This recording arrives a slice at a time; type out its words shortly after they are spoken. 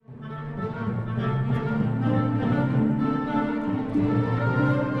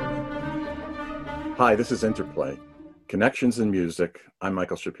Hi, this is Interplay, Connections in Music. I'm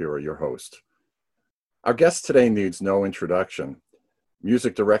Michael Shapiro, your host. Our guest today needs no introduction.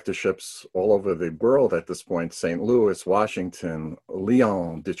 Music directorships all over the world at this point, St. Louis, Washington,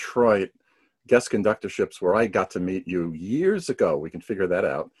 Lyon, Detroit, guest conductorships where I got to meet you years ago. We can figure that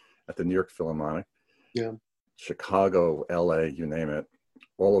out at the New York Philharmonic. Yeah. Chicago, LA, you name it,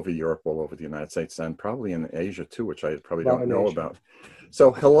 all over Europe, all over the United States, and probably in Asia too, which I probably don't know about. So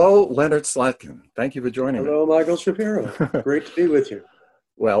hello, Leonard Slatkin. Thank you for joining me. Hello, Michael Shapiro. Great to be with you.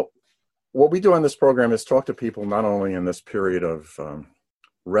 Well, what we do on this program is talk to people not only in this period of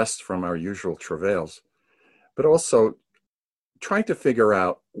rest from our usual travails, but also trying to figure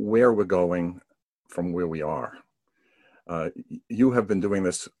out where we're going from where we are. You have been doing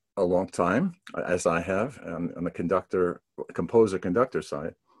this a long time, as I have, on the composer-conductor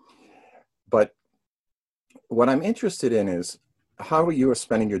side. But what I'm interested in is how you are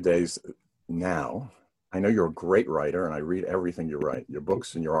spending your days now. I know you're a great writer, and I read everything you write, your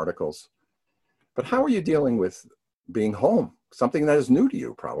books and your articles. But how are you dealing with being home? Something that is new to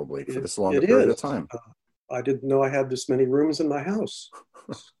you, probably, for this longer period of time. I didn't know I had this many rooms in my house.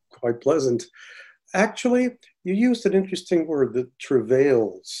 It's quite pleasant. Actually, you used an interesting word, the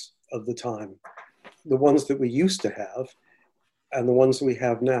travails of the time, the ones that we used to have and the ones that we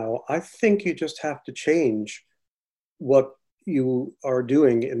have now. I think you just have to change what you are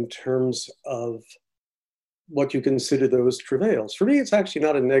doing in terms of what you consider those travails. For me, it's actually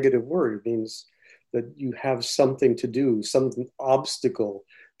not a negative word. It means that you have something to do, some obstacle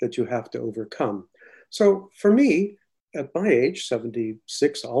that you have to overcome. So for me, at my age,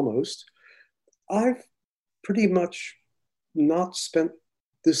 76 almost, I've pretty much not spent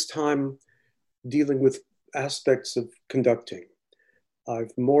this time dealing with aspects of conducting.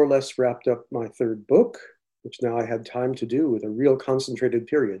 I've more or less wrapped up my third book, which now I had time to do with a real concentrated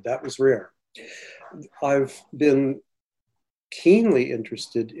period. That was rare. I've been keenly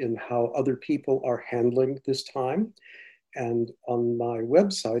interested in how other people are handling this time. And on my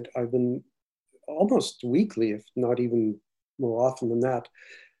website, I've been almost weekly, if not even more often than that,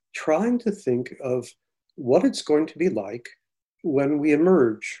 trying to think of what it's going to be like when we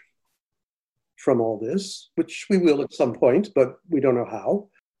emerge from all this, which we will at some point, but we don't know how.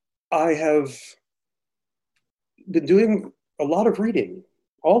 I have been doing a lot of reading.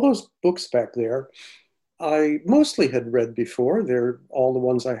 All those books back there, I mostly had read before. They're all the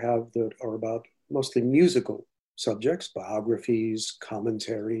ones I have that are about mostly musical subjects, biographies,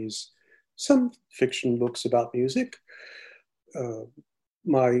 commentaries, some fiction books about music.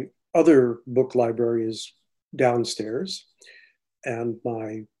 My other book library is downstairs, and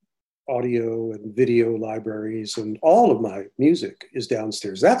my audio and video libraries and all of my music is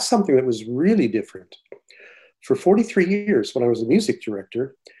downstairs. That's something that was really different. For 43 years, when I was a music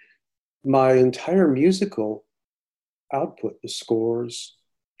director, my entire musical output, the scores,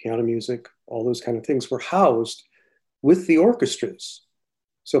 piano music, all those kind of things were housed with the orchestras.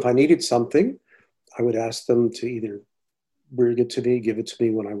 So if I needed something, I would ask them to either bring it to me, give it to me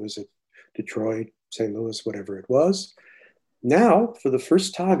when I was at Detroit, St. Louis, whatever it was. Now, for the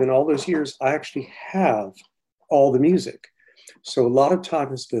first time in all those years, I actually have all the music. So a lot of time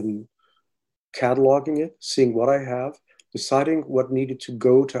has been cataloging it, seeing what I have, deciding what needed to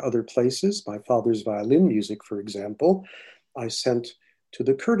go to other places. My father's violin music, for example, I sent to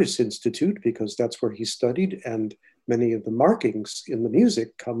the Curtis Institute because that's where he studied, and many of the markings in the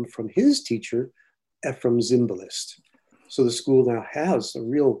music come from his teacher, Ephraim Zimbalist. So the school now has a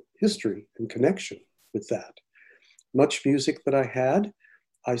real history and connection with that. Much music that I had,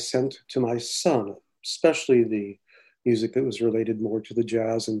 I sent to my son, especially the music that was related more to the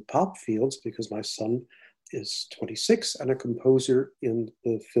jazz and pop fields, because my son is 26 and a composer in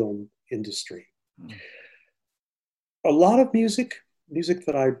the film industry. Mm. A lot of music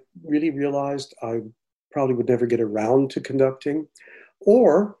that I really realized I probably would never get around to conducting,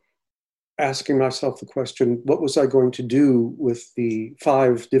 or asking myself the question, what was I going to do with the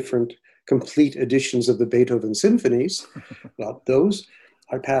 5 different complete editions of the Beethoven symphonies? Well, those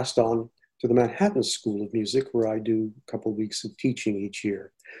I passed on to the Manhattan School of Music, where I do a couple of weeks of teaching each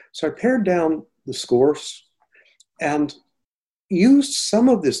year. So I pared down the scores and used some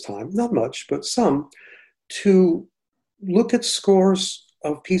of this time, not much, but some, to look at scores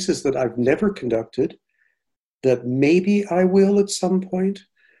of pieces that I've never conducted, that maybe I will at some point,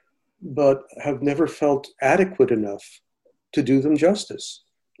 but have never felt adequate enough to do them justice.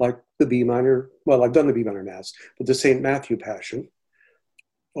 Like the B minor, well, I've done the B minor Mass, but the St. Matthew Passion,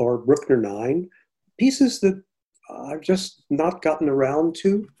 or Bruckner 9, pieces that I've just not gotten around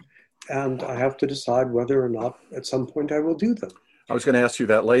to, and I have to decide whether or not at some point I will do them. I was going to ask you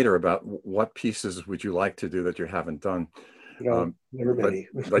that later about what pieces would you like to do that you haven't done. Never many.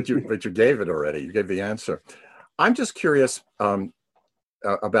 but you gave it already. You gave the answer. I'm just curious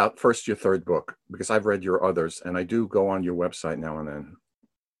about first your third book, because I've read your others, and I do go on your website now and then,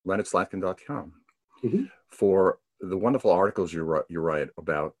 leonardslatkin.com, Mm-hmm. for the wonderful articles you write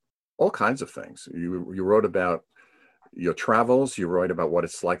about all kinds of things. You wrote about your travels. You write about what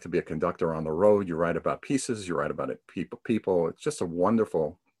it's like to be a conductor on the road. You write about pieces. You write about it, people. It's just a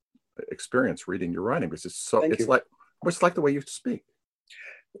wonderful experience reading your writing, because it's like the way you speak.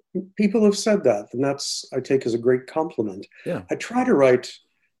 People have said that, and that's, I take as a great compliment. Yeah. I try to write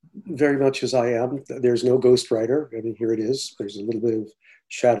very much as I am. There's no ghostwriter. I mean, here it is. There's a little bit of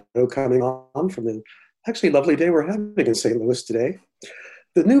shadow coming on from the actually lovely day we're having in St. Louis today.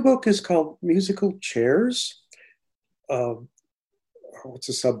 The new book is called Musical Chairs. What's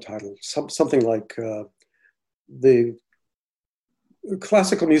the subtitle? Something like the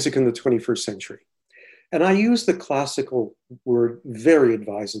classical music in the 21st century. And I use the classical word very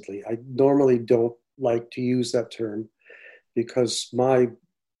advisedly. I normally don't like to use that term because my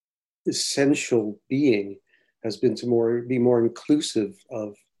essential being has been to be more inclusive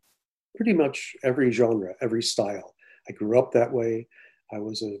of pretty much every genre, every style. I grew up that way. I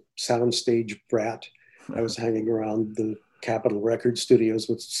was a soundstage brat. I was hanging around the Capitol Record Studios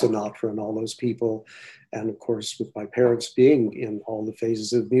with Sinatra and all those people. And of course, with my parents being in all the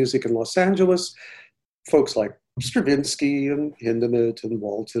phases of music in Los Angeles, folks like Stravinsky and Hindemith and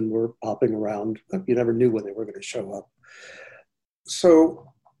Walton were popping around. You never knew when they were going to show up. So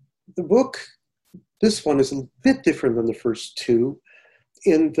the book, this one is a bit different than the first two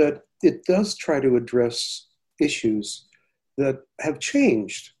in that it does try to address issues that have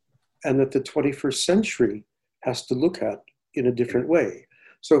changed and that the 21st century has to look at in a different way.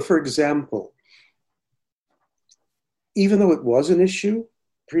 So for example, even though it was an issue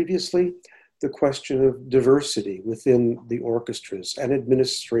previously, the question of diversity within the orchestras and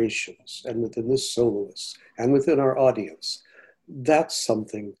administrations and within the soloists and within our audience, that's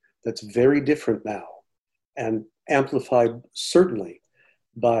something that's very different now and amplified certainly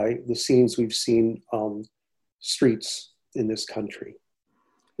by the scenes we've seen on streets in this country.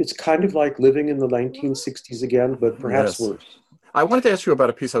 It's kind of like living in the 1960s again, but perhaps worse. I wanted to ask you about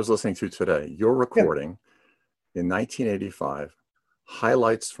a piece I was listening to today. Your recording in 1985,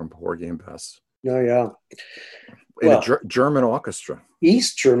 highlights from Porgy and Bess. Oh, yeah. In a German orchestra.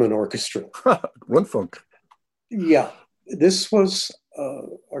 East German orchestra. Rundfunk. Yeah. This was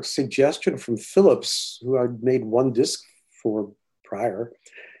a suggestion from Philips, who I'd made one disc for prior.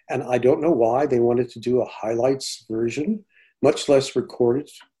 And I don't know why they wanted to do a highlights version, much less recorded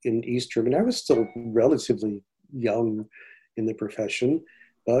in East German. I was still relatively young in the profession,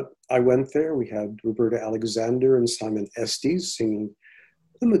 but I went there. We had Roberta Alexander and Simon Estes singing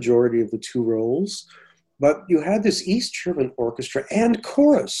the majority of the two roles. But you had this East German orchestra and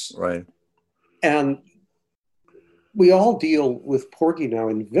chorus. Right. And we all deal with Porgy now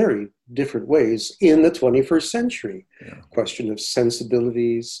in very different ways in the 21st century. Yeah. Question of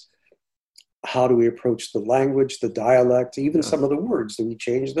sensibilities. How do we approach the language, the dialect, even some of the words? Do we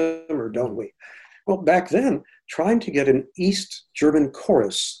change them or don't we? Well, back then, trying to get an East German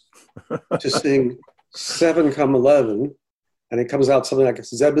chorus to sing 7 come 11, and it comes out something like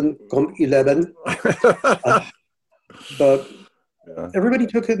 7 come 11. But everybody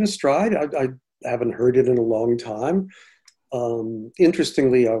took it in stride. I haven't heard it in a long time.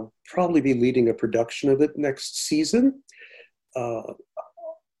 Interestingly, I'll probably be leading a production of it next season.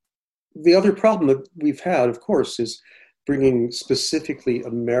 The other problem that we've had, of course, is bringing specifically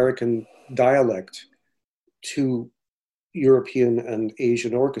American dialect to European and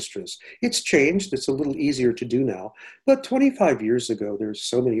Asian orchestras. It's changed. It's a little easier to do now. But 25 years ago, there's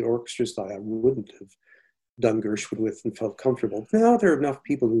so many orchestras that I wouldn't have done Gershwin with and felt comfortable. Now there are enough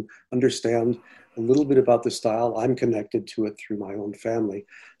people who understand a little bit about the style. I'm connected to it through my own family.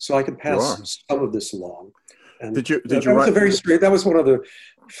 So I can pass some of this along. And that was one of the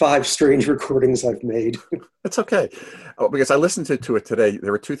 5 strange recordings I've made. It's okay. Because I listened to it today.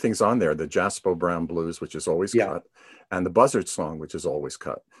 There were 2 things on there, the Jaspo Brown Blues, which is always cut, and the Buzzard Song, which is always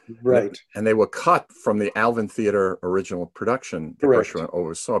cut. Right. And they were cut from the Alvin Theater original production that Gershwin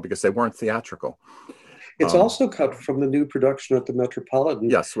oversaw because they weren't theatrical. It's also cut from the new production at the Metropolitan.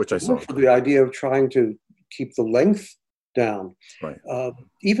 Yes, which I saw. For the idea of trying to keep the length down. Right.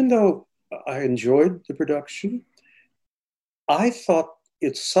 Even though I enjoyed the production, I thought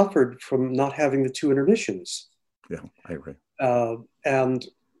it suffered from not having the 2 intermissions. Yeah, I agree. And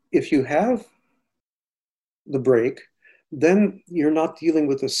if you have the break, then you're not dealing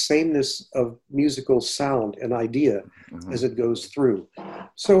with the sameness of musical sound and idea Mm-hmm. as it goes through.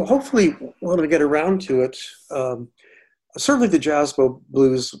 So hopefully, when we get around to it, certainly the jazz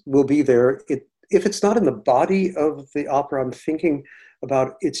blues will be there. If it's not in the body of the opera, I'm thinking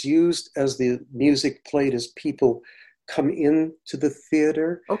about it's used as the music played as people come into the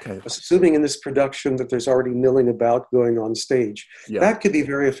theater, Okay. assuming in this production that there's already milling about going on stage. Yeah, That could be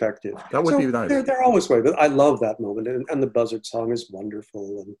very effective. that would be So nice. they're always way, but I love that moment. And the buzzard song is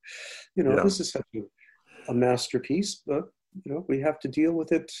wonderful. And, Yeah. this is such a masterpiece, but, we have to deal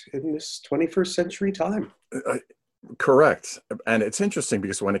with it in this 21st century time. Correct. And it's interesting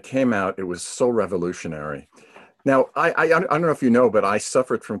because when it came out, it was so revolutionary. Now, I don't know if you know, but I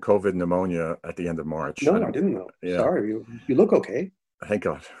suffered from COVID pneumonia at the end of March. I No, I don't, didn't know. yeah, Sorry, you look okay. thank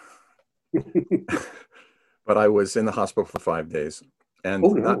God. But I was in the hospital for 5 days and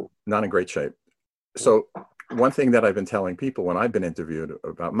Oh not, no. not in great shape. So one thing that I've been telling people when I've been interviewed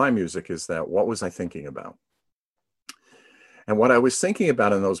about my music is that what was I thinking about? And what I was thinking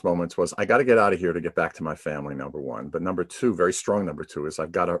about in those moments was I got to get out of here to get back to my family, number one. But number two, very strong number two, is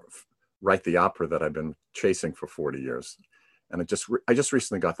I've got to write the opera that I've been chasing for 40 years. And I just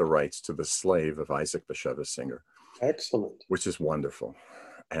recently got the rights to The Slave of Isaac Bashevis Singer, Excellent. which is wonderful.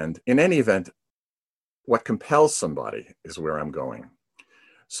 And in any event, what compels somebody is where I'm going.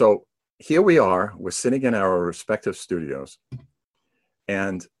 So here we are, we're sitting in our respective studios,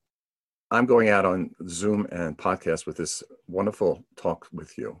 and I'm going out on Zoom and podcast with this wonderful talk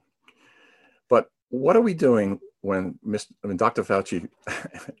with you. But what are we doing when Dr. Fauci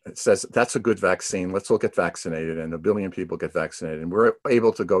says that's a good vaccine, let's all get vaccinated, and 1 billion people get vaccinated, and we're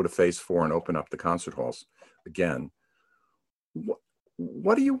able to go to phase 4 and open up the concert halls again?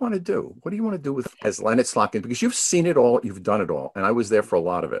 What do you want to do? What do you want to do with as Leonard Slatkin? Because you've seen it all, you've done it all, and I was there for a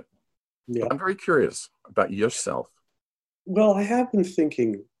lot of it. Yeah. But I'm very curious about yourself. Well, I have been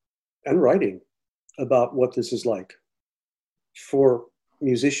thinking and writing about what this is like for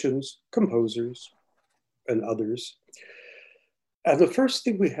musicians, composers, and others. And the first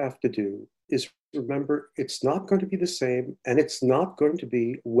thing we have to do is remember it's not going to be the same, and it's not going to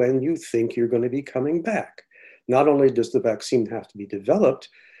be when you think you're going to be coming back. Not only does the vaccine have to be developed,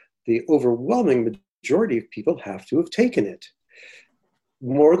 the overwhelming majority of people have to have taken it.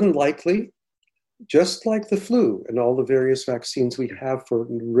 More than likely, just like the flu and all the various vaccines we have for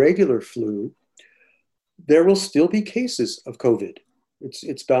regular flu, there will still be cases of COVID.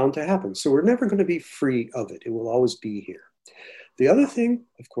 It's bound to happen. So we're never going to be free of it. It will always be here. The other thing,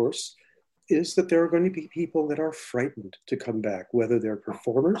 of course, is that there are going to be people that are frightened to come back, whether they're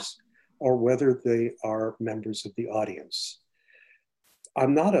performers or whether they are members of the audience.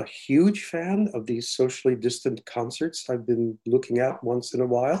 I'm not a huge fan of these socially distant concerts I've been looking at once in a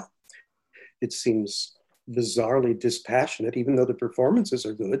while. It seems bizarrely dispassionate, even though the performances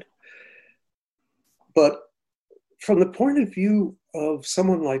are good. But from the point of view of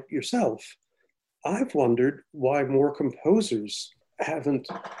someone like yourself, I've wondered why more composers haven't,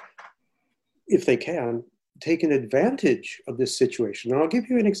 if they can, taken advantage of this situation. And I'll give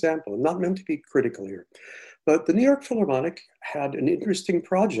you an example. I'm not meant to be critical here, but the New York Philharmonic had an interesting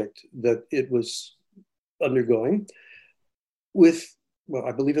project that it was undergoing with, well,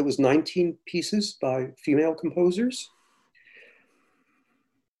 I believe it was 19 pieces by female composers.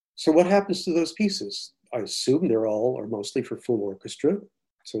 So what happens to those pieces? I assume they're all or mostly for full orchestra,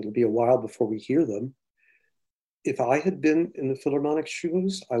 so it'll be a while before we hear them. If I had been in the Philharmonic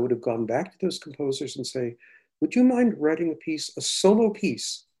shoes, I would have gone back to those composers and say, would you mind writing a piece, a solo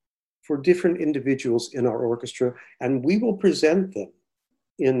piece for different individuals in our orchestra, and we will present them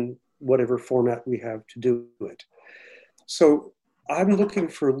in whatever format we have to do it. So I'm looking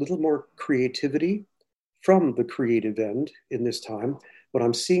for a little more creativity from the creative end in this time. What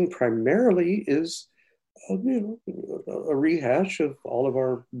I'm seeing primarily is a rehash of all of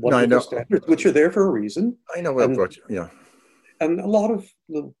our wonderful standards, which are there for a reason. I know what brought you, yeah. And a lot of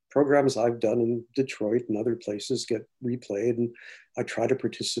the programs I've done in Detroit and other places get replayed, and I try to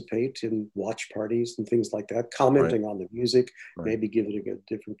participate in watch parties and things like that, commenting on the music, maybe giving it a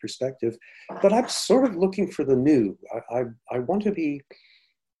different perspective. But I'm sort of looking for the new. I want to be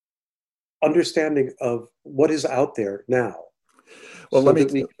understanding of what is out there now, well, so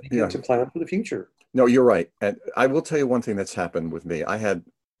that we can begin to plan for the future. No, you're right. And I will tell you one thing that's happened with me. I had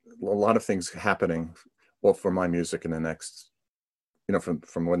a lot of things happening, well, for my music in the next,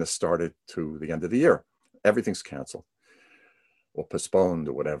 from when it started to the end of the year. Everything's canceled or postponed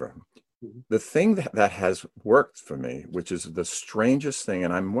or whatever. Mm-hmm. The thing that has worked for me, which is the strangest thing,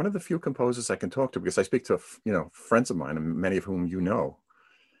 and I'm one of the few composers I can talk to because I speak to, friends of mine, and many of whom you know.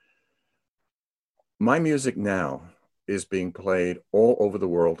 My music now is being played all over the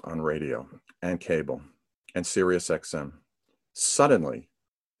world on radio and cable and Sirius XM. Suddenly,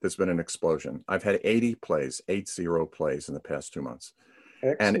 there's been an explosion. I've had 80 plays in the past 2 months.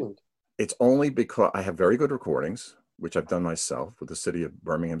 Excellent. And it's only because I have very good recordings, which I've done myself with the City of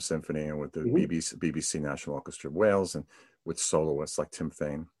Birmingham Symphony and with the BBC National Orchestra of Wales and with soloists like Tim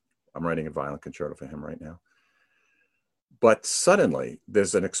Fain. I'm writing a violin concerto for him right now. But suddenly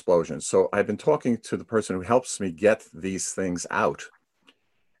there's an explosion. So I've been talking to the person who helps me get these things out.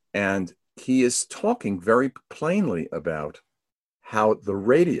 And he is talking very plainly about how the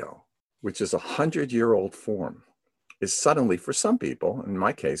radio, which is a 100-year-old form, is suddenly, for some people, in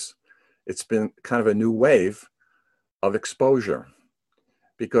my case, it's been kind of a new wave of exposure.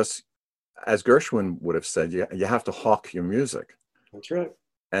 Because as Gershwin would have said, you have to hawk your music. That's right.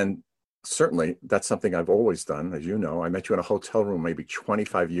 And certainly that's something I've always done. As you know, I met you in a hotel room maybe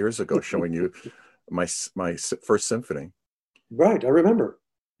 25 years ago showing you my first symphony. Right, I remember.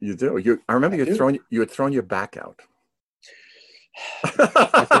 You do. I remember you had thrown your back out.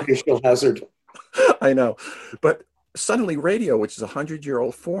 Occupational hazard. I know. But suddenly radio, which is a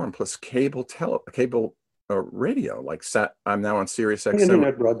 100-year-old form, plus cable radio, like I'm now on Sirius XM.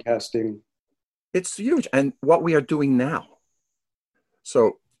 Internet broadcasting. It's huge. And what we are doing now.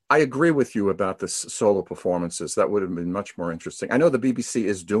 So I agree with you about the solo performances. That would have been much more interesting. I know the BBC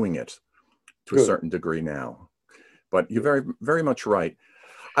is doing it to a certain degree now, but you're very, very much right.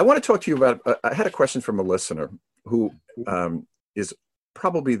 I want to talk to you about, I had a question from a listener who is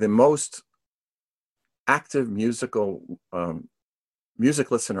probably the most active music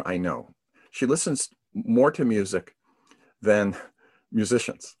listener I know. She listens more to music than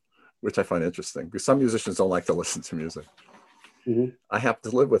musicians, which I find interesting because some musicians don't like to listen to music. I happen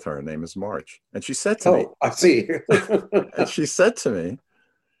to live with her. Her name is Marge. And she said to me, I see. And she said to me,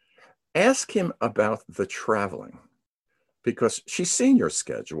 ask him about the traveling because she's seen your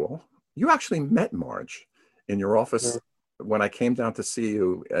schedule. You actually met Marge in your office when I came down to see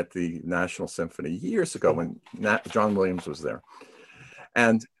you at the National Symphony years ago when John Williams was there.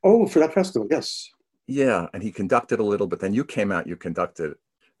 And for that festival, yes. Yeah, and he conducted a little, but then you came out, you conducted,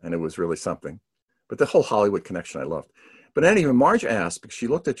 and it was really something. But the whole Hollywood connection I loved. But anyway, Marge asked, because she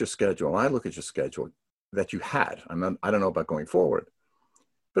looked at your schedule, and I look at your schedule that you had. I don't know about going forward,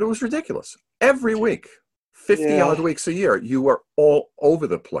 but it was ridiculous. Every week, 50 odd weeks a year, you were all over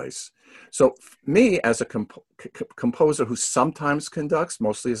the place. So me, as a composer who sometimes conducts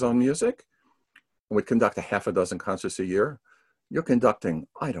mostly his own music, and would conduct a half a dozen concerts a year, you're conducting,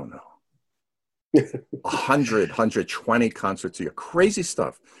 I don't know, 100, 120 concerts a year, crazy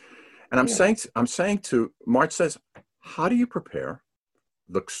stuff. And I'm saying to Marge says, how do you prepare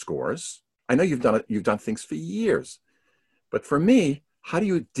the scores? I know you've done things for years, but for me, how do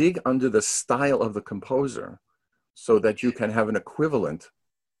you dig under the style of the composer so that you can have an equivalent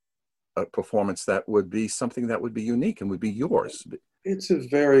performance that would be something that would be unique and would be yours? It's a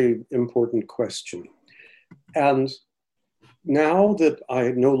very important question. And now that I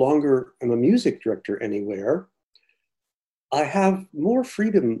no longer am a music director anywhere, I have more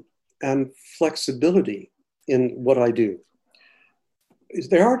freedom and flexibility in what I do.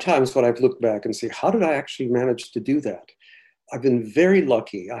 There are times when I've looked back and say, how did I actually manage to do that? I've been very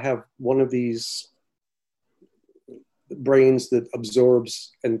lucky. I have one of these brains that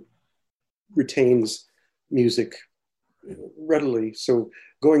absorbs and retains music readily. So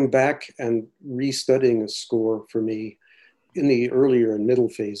going back and restudying a score for me in the earlier and middle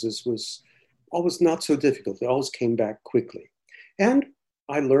phases was always not so difficult. It always came back quickly. And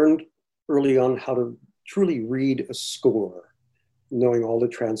I learned early on how to truly read a score, knowing all the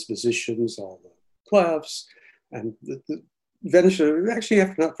transpositions, all the clefs, and eventually, actually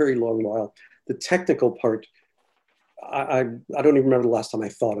after not very long while, the technical part, I don't even remember the last time I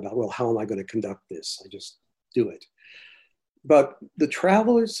thought about, well, how am I going to conduct this? I just do it. But the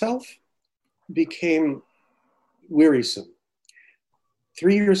travel itself became wearisome.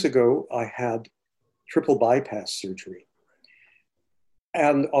 3 years ago, I had triple bypass surgery.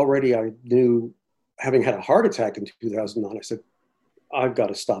 And already I knew, having had a heart attack in 2009, I said, I've got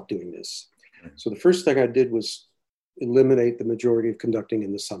to stop doing this. So the first thing I did was eliminate the majority of conducting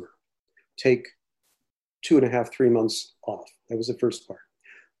in the summer. Take 2.5, 3 months off. That was the first part.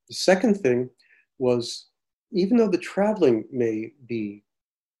 The second thing was, even though the traveling may be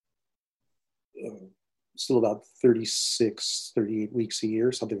still about 36, 38 weeks a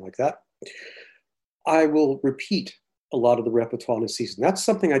year, something like that, I will repeat a lot of the repertoire in a season. That's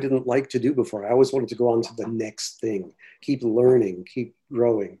something I didn't like to do before. I always wanted to go on to the next thing, keep learning, keep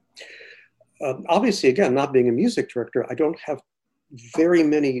growing. Obviously, again, not being a music director, I don't have very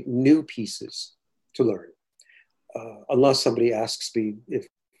many new pieces to learn. unless somebody asks me if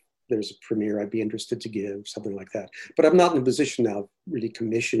there's a premiere I'd be interested to give, something like that. But I'm not in a position now really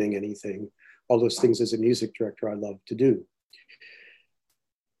commissioning anything. All those things as a music director I love to do.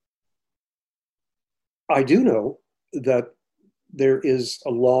 I do know that there is a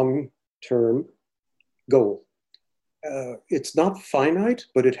long-term goal. It's not finite,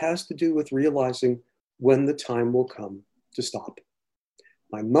 but it has to do with realizing when the time will come to stop.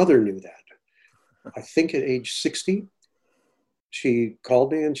 My mother knew that. I think at age 60, she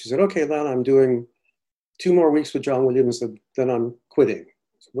called me and she said, okay, Len, I'm doing 2 more weeks with John Williams, and then I'm quitting.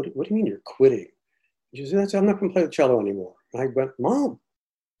 I said, what do you mean you're quitting? She said, I'm not going to play the cello anymore. And I went, Mom,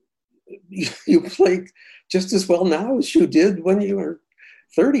 you play just as well now as you did when you were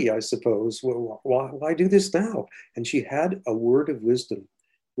 30, I suppose. Why do this now? And she had a word of wisdom,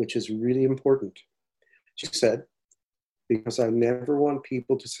 which is really important. She said, because I never want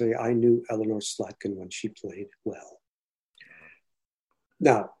people to say I knew Leonard Slatkin when she played well.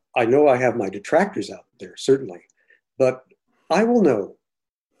 Now, I know I have my detractors out there, certainly, but I will know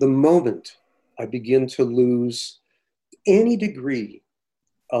the moment I begin to lose any degree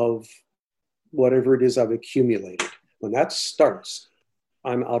of whatever it is I've accumulated. When that starts,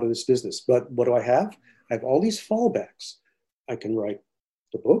 I'm out of this business. But what do I have? I have all these fallbacks. I can write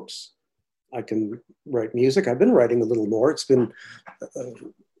the books. I can write music. I've been writing a little more. It's been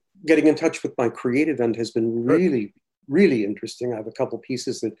getting in touch with my creative end has been really, really interesting. I have a couple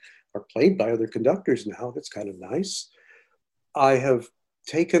pieces that are played by other conductors now. That's kind of nice. I have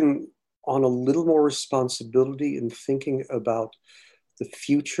taken on a little more responsibility in thinking about the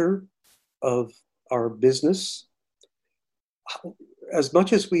future of our business. As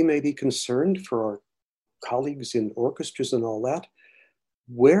much as we may be concerned for our colleagues in orchestras and all that,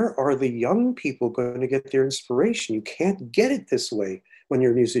 where are the young people going to get their inspiration? You can't get it this way when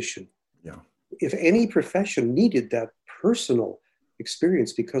you're a musician. Yeah. If any profession needed that personal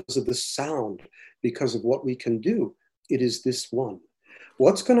experience because of the sound, because of what we can do, it is this one.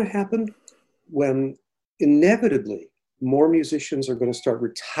 What's going to happen when inevitably more musicians are going to start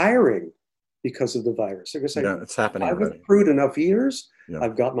retiring because of the virus? They're going to say, yeah, it's happening I've already. accrued enough years. Yeah.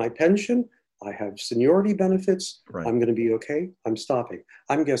 I've got my pension. I have seniority benefits. Right. I'm going to be okay. I'm stopping.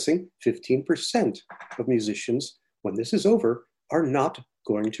 I'm guessing 15% of musicians, when this is over, are not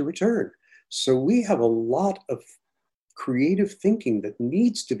going to return. So we have a lot of creative thinking that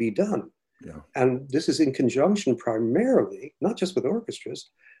needs to be done. Yeah. And this is in conjunction primarily, not just with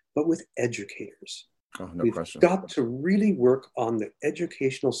orchestras, but with educators. Oh, no We've question. got to really work on the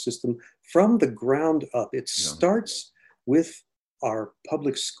educational system from the ground up. It starts with our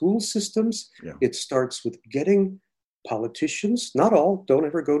public school systems. Yeah. It starts with getting politicians, not all, don't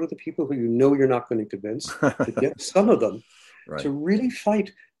ever go to the people who you know you're not going to convince, but get some of them Right. to really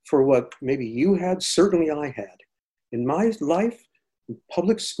fight for what maybe you had, certainly I had. In my life, in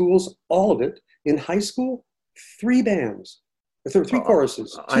public schools, all of it, in high school, 3 bands. There were 3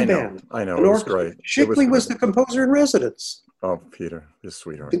 choruses, 2 bands. I know. An It was orchestra. great. Shipley was the composer in residence. Oh, Peter, his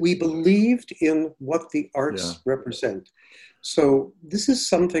sweetheart. We believed in what the arts represent. So this is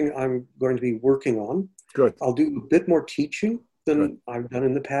something I'm going to be working on. Good. I'll do a bit more teaching than I've done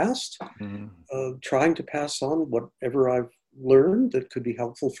in the past, trying to pass on whatever I've learned that could be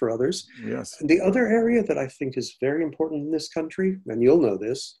helpful for others. Yes. And the other area that I think is very important in this country, and you'll know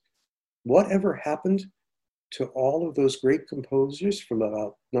this, whatever happened to all of those great composers from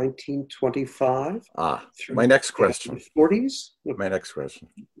about 1925 through my next question. The 40s? My next question.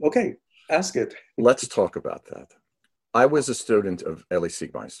 Okay, ask it. Let's talk about that. I was a student of Elie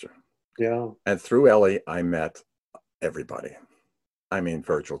Siegmeister. Yeah. And through Elie, I met everybody. I mean,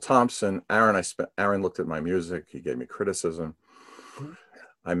 Virgil Thompson, Aaron looked at my music. He gave me criticism.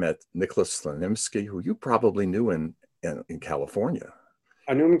 I met Nicholas Slanimsky, who you probably knew in California.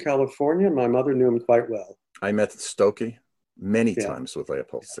 I knew him in California. My mother knew him quite well. I met Stokey many times with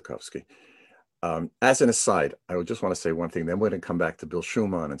Leopold Stokowski. As an aside, I would just want to say one thing. Then we're going to come back to Bill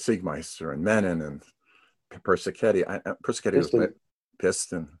Schumann and Siegmeister and Menon and Persichetti. Persichetti was my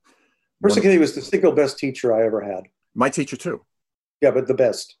Piston. Persichetti was the single best teacher I ever had. My teacher too. Yeah, but the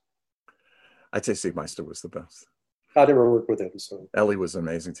best. I'd say Siegmeister was the best. I never worked with him, so. Elie was an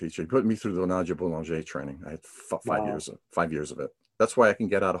amazing teacher. He put me through the Nadia Boulanger training. I had 5 years of it. That's why I can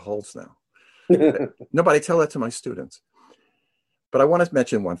get out of holes now. No, but I tell that to my students. But I want to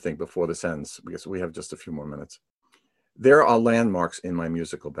mention one thing before this ends, because we have just a few more minutes. There are landmarks in my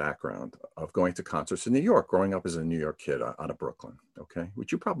musical background of going to concerts in New York, growing up as a New York kid out of Brooklyn, okay?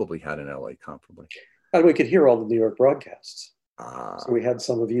 Which you probably had in LA comparably. And we could hear all the New York broadcasts. So we had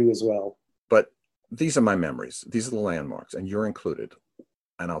some of you as well. But these are my memories. These are the landmarks, and you're included.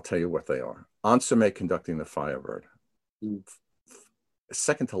 and I'll tell you what they are. Ansume conducting the Firebird,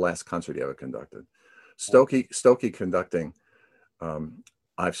 second to last concert he ever conducted. Stokey conducting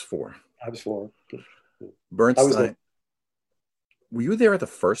Ives 4. Ives 4. Bernstein. Were you there the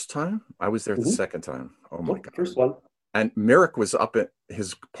first time? I was there the Mm-hmm. second time. Oh my God. First one. And Myrick was up at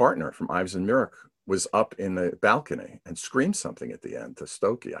his partner from Ives and Myrick was up in the balcony and screamed something at the end to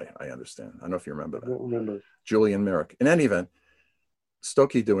Stokey. I understand. I don't know if you remember that. I don't remember. Julian Myrick. In any event,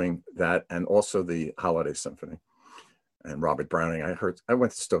 Stokey doing that, and also the Holiday Symphony. And Robert Browning. I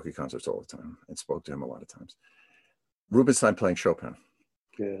went to Stokey concerts all the time and spoke to him a lot of times. Rubinstein playing Chopin.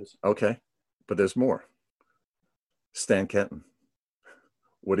 Yes. Okay. But there's more. Stan Kenton.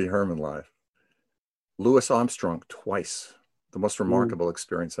 Woody Herman live. Louis Armstrong twice. The most remarkable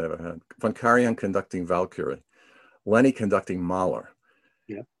experience I ever had. Von Karajan conducting Valkyrie. Lenny conducting Mahler.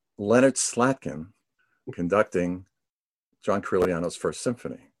 Yeah. Leonard Slatkin conducting John Corigliano's First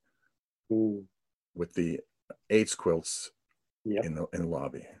Symphony with the AIDS quilts in the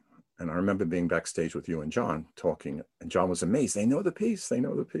lobby. And I remember being backstage with you and John talking, and John was amazed. They know the piece. They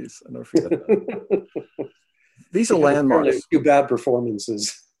know the piece. I never forget that. These are landmarks. A few bad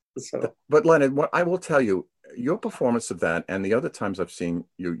performances. So. But Leonard, what I will tell you, your performance of that and the other times I've seen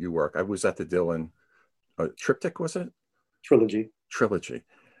you work, I was at the Dylan Triptych, was it? Trilogy.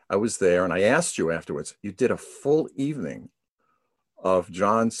 I was there and I asked you afterwards, you did a full evening of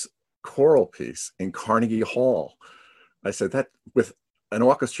John's choral piece in Carnegie Hall. I said, that with an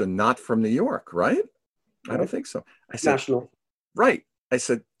orchestra not from New York, right? I don't think so. I said, national. Right. I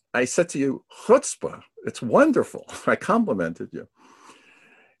said to you, chutzpah, it's wonderful. I complimented you.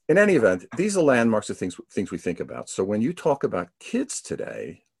 In any event, these are landmarks of things we think about. So when you talk about kids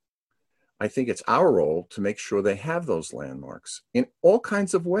today, I think it's our role to make sure they have those landmarks in all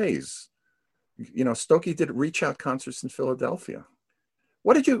kinds of ways. You know, Stokey did reach out concerts in Philadelphia.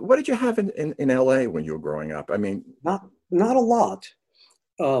 What did you have in LA when you were growing up? I mean, not a lot.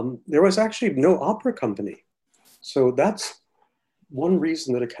 There was actually no opera company. So that's one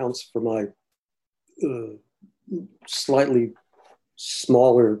reason that accounts for my slightly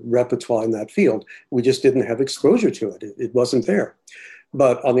smaller repertoire in that field. We just didn't have exposure to it. It wasn't there.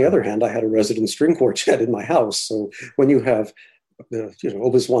 But on the other hand, I had a resident string quartet in my house. So when you have,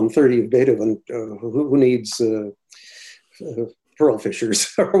 Opus 130 of Beethoven, who needs pearl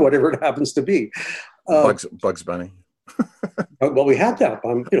fishers or whatever it happens to be? Bugs Bunny. Well, we had that.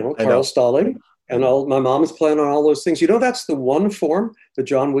 Carl Stalling, and my mom is playing on all those things. That's the one form that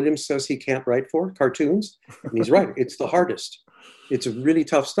John Williams says he can't write for, cartoons. And he's right. It's the hardest. It's really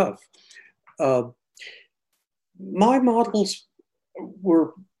tough stuff. My models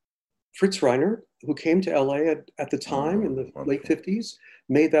were Fritz Reiner, who came to LA at the time in the late 50s,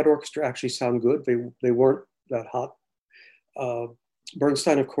 made that orchestra actually sound good. They weren't that hot.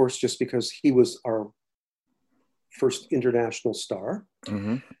 Bernstein, of course, just because he was our first international star.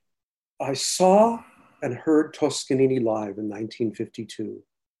 Mm-hmm. I saw and heard Toscanini live in 1952.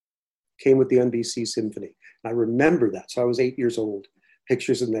 Came with the NBC Symphony. And I remember that. So I was 8 years old.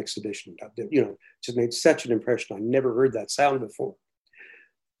 Pictures of an exhibition. Just made such an impression. I never heard that sound before.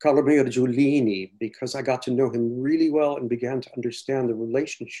 Carlo Giulini, because I got to know him really well and began to understand the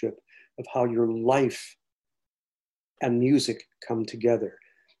relationship of how your life and music come together.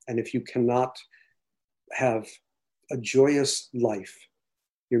 And if you cannot have a joyous life,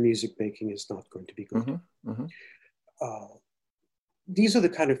 your music making is not going to be good. Mm-hmm. Mm-hmm. These are the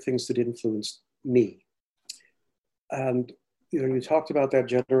kind of things that influenced me. And you talked about that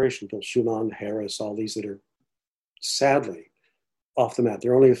generation, Bill Schumann, Harris, all these that are sadly off the mat.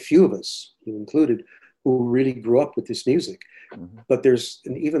 There are only a few of us, you included, who really grew up with this music. Mm-hmm. But there's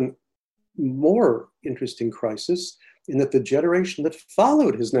an even more interesting crisis in that the generation that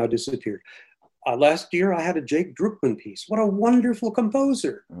followed has now disappeared. Last year, I had a Jake Druckmann piece. What a wonderful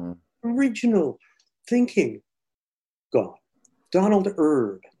composer. Mm. Original thinking, gone. Donald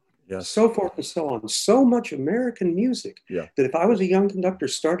Erb, yes. So forth and so on. So much American music that if I was a young conductor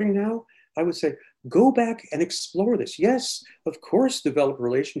starting now, I would say, go back and explore this. Yes, of course, develop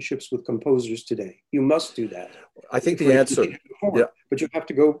relationships with composers today. You must do that. I think the answer, but you have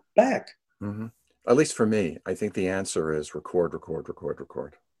to go back. Mm-hmm. At least for me, I think the answer is record.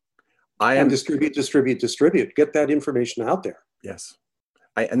 And distribute. Get that information out there. Yes.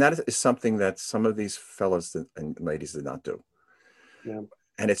 And that is something that some of these fellas and ladies did not do. Yeah.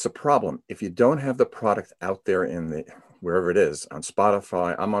 And it's a problem. If you don't have the product out there in wherever it is, on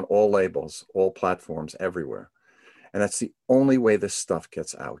Spotify, I'm on all labels, all platforms, everywhere. And that's the only way this stuff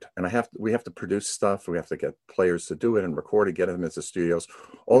gets out. And we have to produce stuff. We have to get players to do it and record it, get them into studios.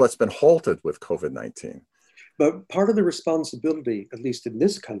 All that's been halted with COVID-19. But part of the responsibility, at least in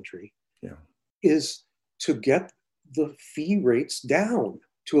this country, Yeah. is to get the fee rates down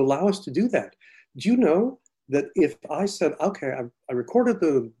to allow us to do that. Do you know that if I said, okay, I recorded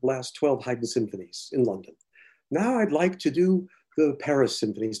the last 12 Haydn symphonies in London. Now I'd like to do the Paris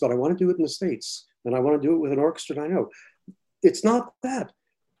symphonies, but I want to do it in the States, and I want to do it with an orchestra that I know. It's not that.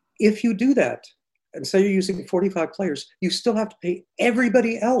 If you do that, and say you're using 45 players, you still have to pay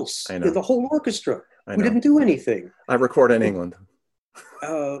everybody else in the whole orchestra who didn't do anything. I record in England.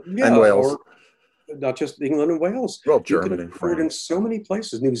 And Wales. Or not just England and Wales. Well, Germany, you can record in so many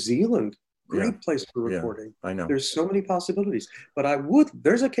places. New Zealand, great place for recording. I know. There's so many possibilities. But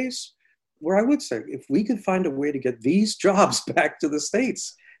there's a case where I would say, if we could find a way to get these jobs back to the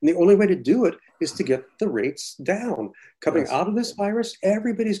States, and the only way to do it is to get the rates down. Coming out of this virus,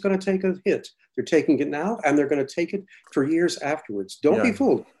 everybody's going to take a hit. They're taking it now, and they're going to take it for years afterwards. Don't be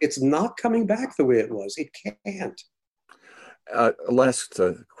fooled. It's not coming back the way it was. It can't. Last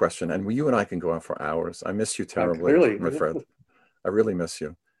question, and you and I can go on for hours. I miss you terribly, my friend. I really miss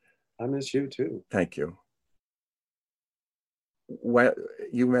you. I miss you too. Thank you.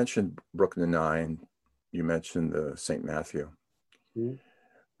 You mentioned Bruckner 9. You mentioned the St. Matthew. Mm-hmm.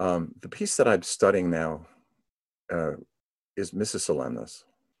 The piece that I'm studying now is Mrs. Solemnis.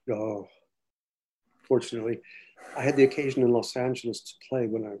 Oh, fortunately, I had the occasion in Los Angeles to play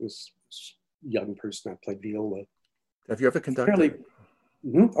when I was a young person. I played viola. Have you ever conducted?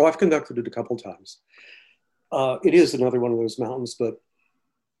 Oh, I've conducted it a couple times. It is another one of those mountains,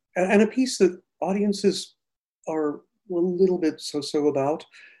 and a piece that audiences are a little bit so-so about,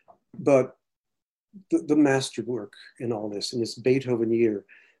 but the masterwork in all this, in this Beethoven year,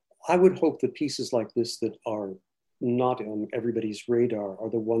 I would hope that pieces like this that are not on everybody's radar are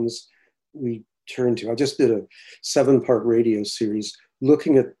the ones we turn to. I just did a 7-part radio series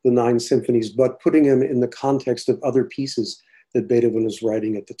looking at the 9 symphonies, but putting them in the context of other pieces that Beethoven was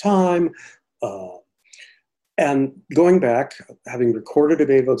writing at the time. And going back, having recorded a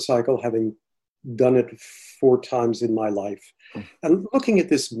Beethoven cycle, having done it 4 times in my life, and looking at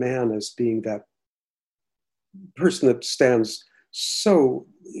this man as being that person that stands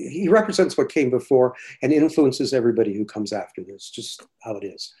he represents what came before and influences everybody who comes after this, just how it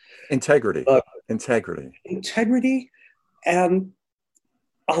is. Integrity. Integrity and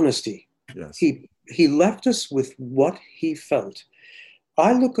honesty. Yes. He left us with what he felt.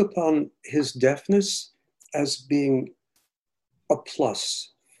 I look upon his deafness as being a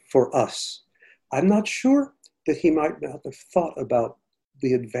plus for us. I'm not sure that he might not have thought about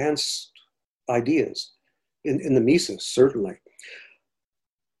the advanced ideas in the Mises, certainly,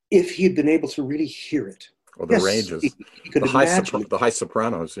 if he had been able to really hear it. Or the ranges, he could imagine the high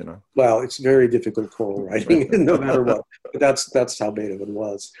sopranos, Well, it's very difficult choral writing, no matter what. But that's how Beethoven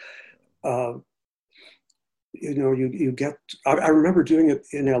was. You get. I remember doing it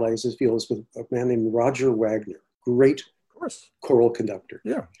in LA as a field with a man named Roger Wagner, great choral conductor.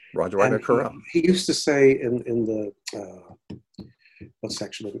 Yeah, Roger Wagner chorale. He used to say in the what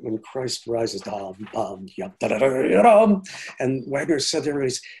section when Christ rises, and Wagner said to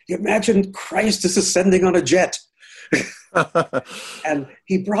everybody, "Imagine Christ is ascending on a jet." And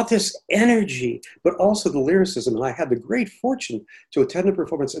he brought this energy, but also the lyricism. And I had the great fortune to attend a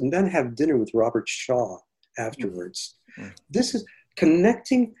performance and then have dinner with Robert Shaw afterwards. This is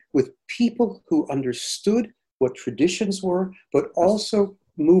connecting with people who understood what traditions were, but also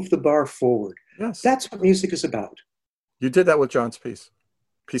moved the bar forward. Yes. That's what music is about. You did that with John's piece.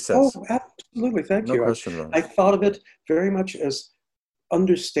 Oh, absolutely. Thank you. No question about it. I thought of it very much as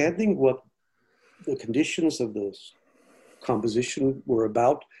understanding what the conditions of the composition were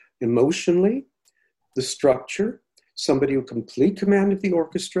about emotionally, the structure, somebody who complete command of the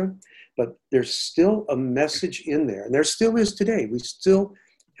orchestra, but there's still a message in there. And there still is today. We still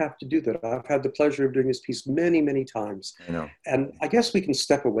have to do that. I've had the pleasure of doing this piece many, many times. I know. And I guess we can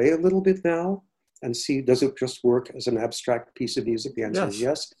step away a little bit now and see, does it just work as an abstract piece of music? The answer is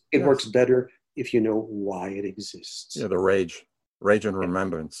yes. It works better if you know why it exists. Yeah, the rage and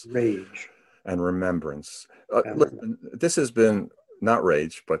remembrance. Rage. And remembrance. Listen, this has been not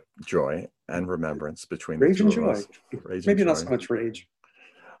rage, but joy and remembrance between rage the two and of joy. us. Rage Maybe and not joy. so much rage.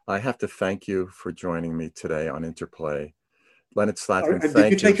 I have to thank you for joining me today on Interplay. Leonard Slatkin,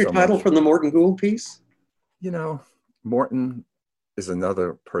 did you take your title from the Morton Gould piece? Morton is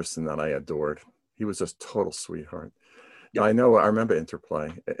another person that I adored. He was a total sweetheart. Yep. I remember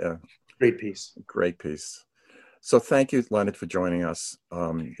Interplay. Great piece. Great piece. So thank you, Leonard, for joining us.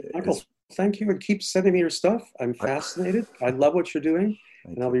 Michael, thank you, and keep sending me your stuff. I'm fascinated. I love what you're doing,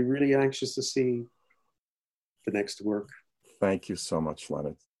 and I'll be really anxious to see the next work. Thank you so much,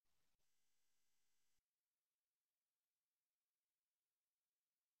 Leonard.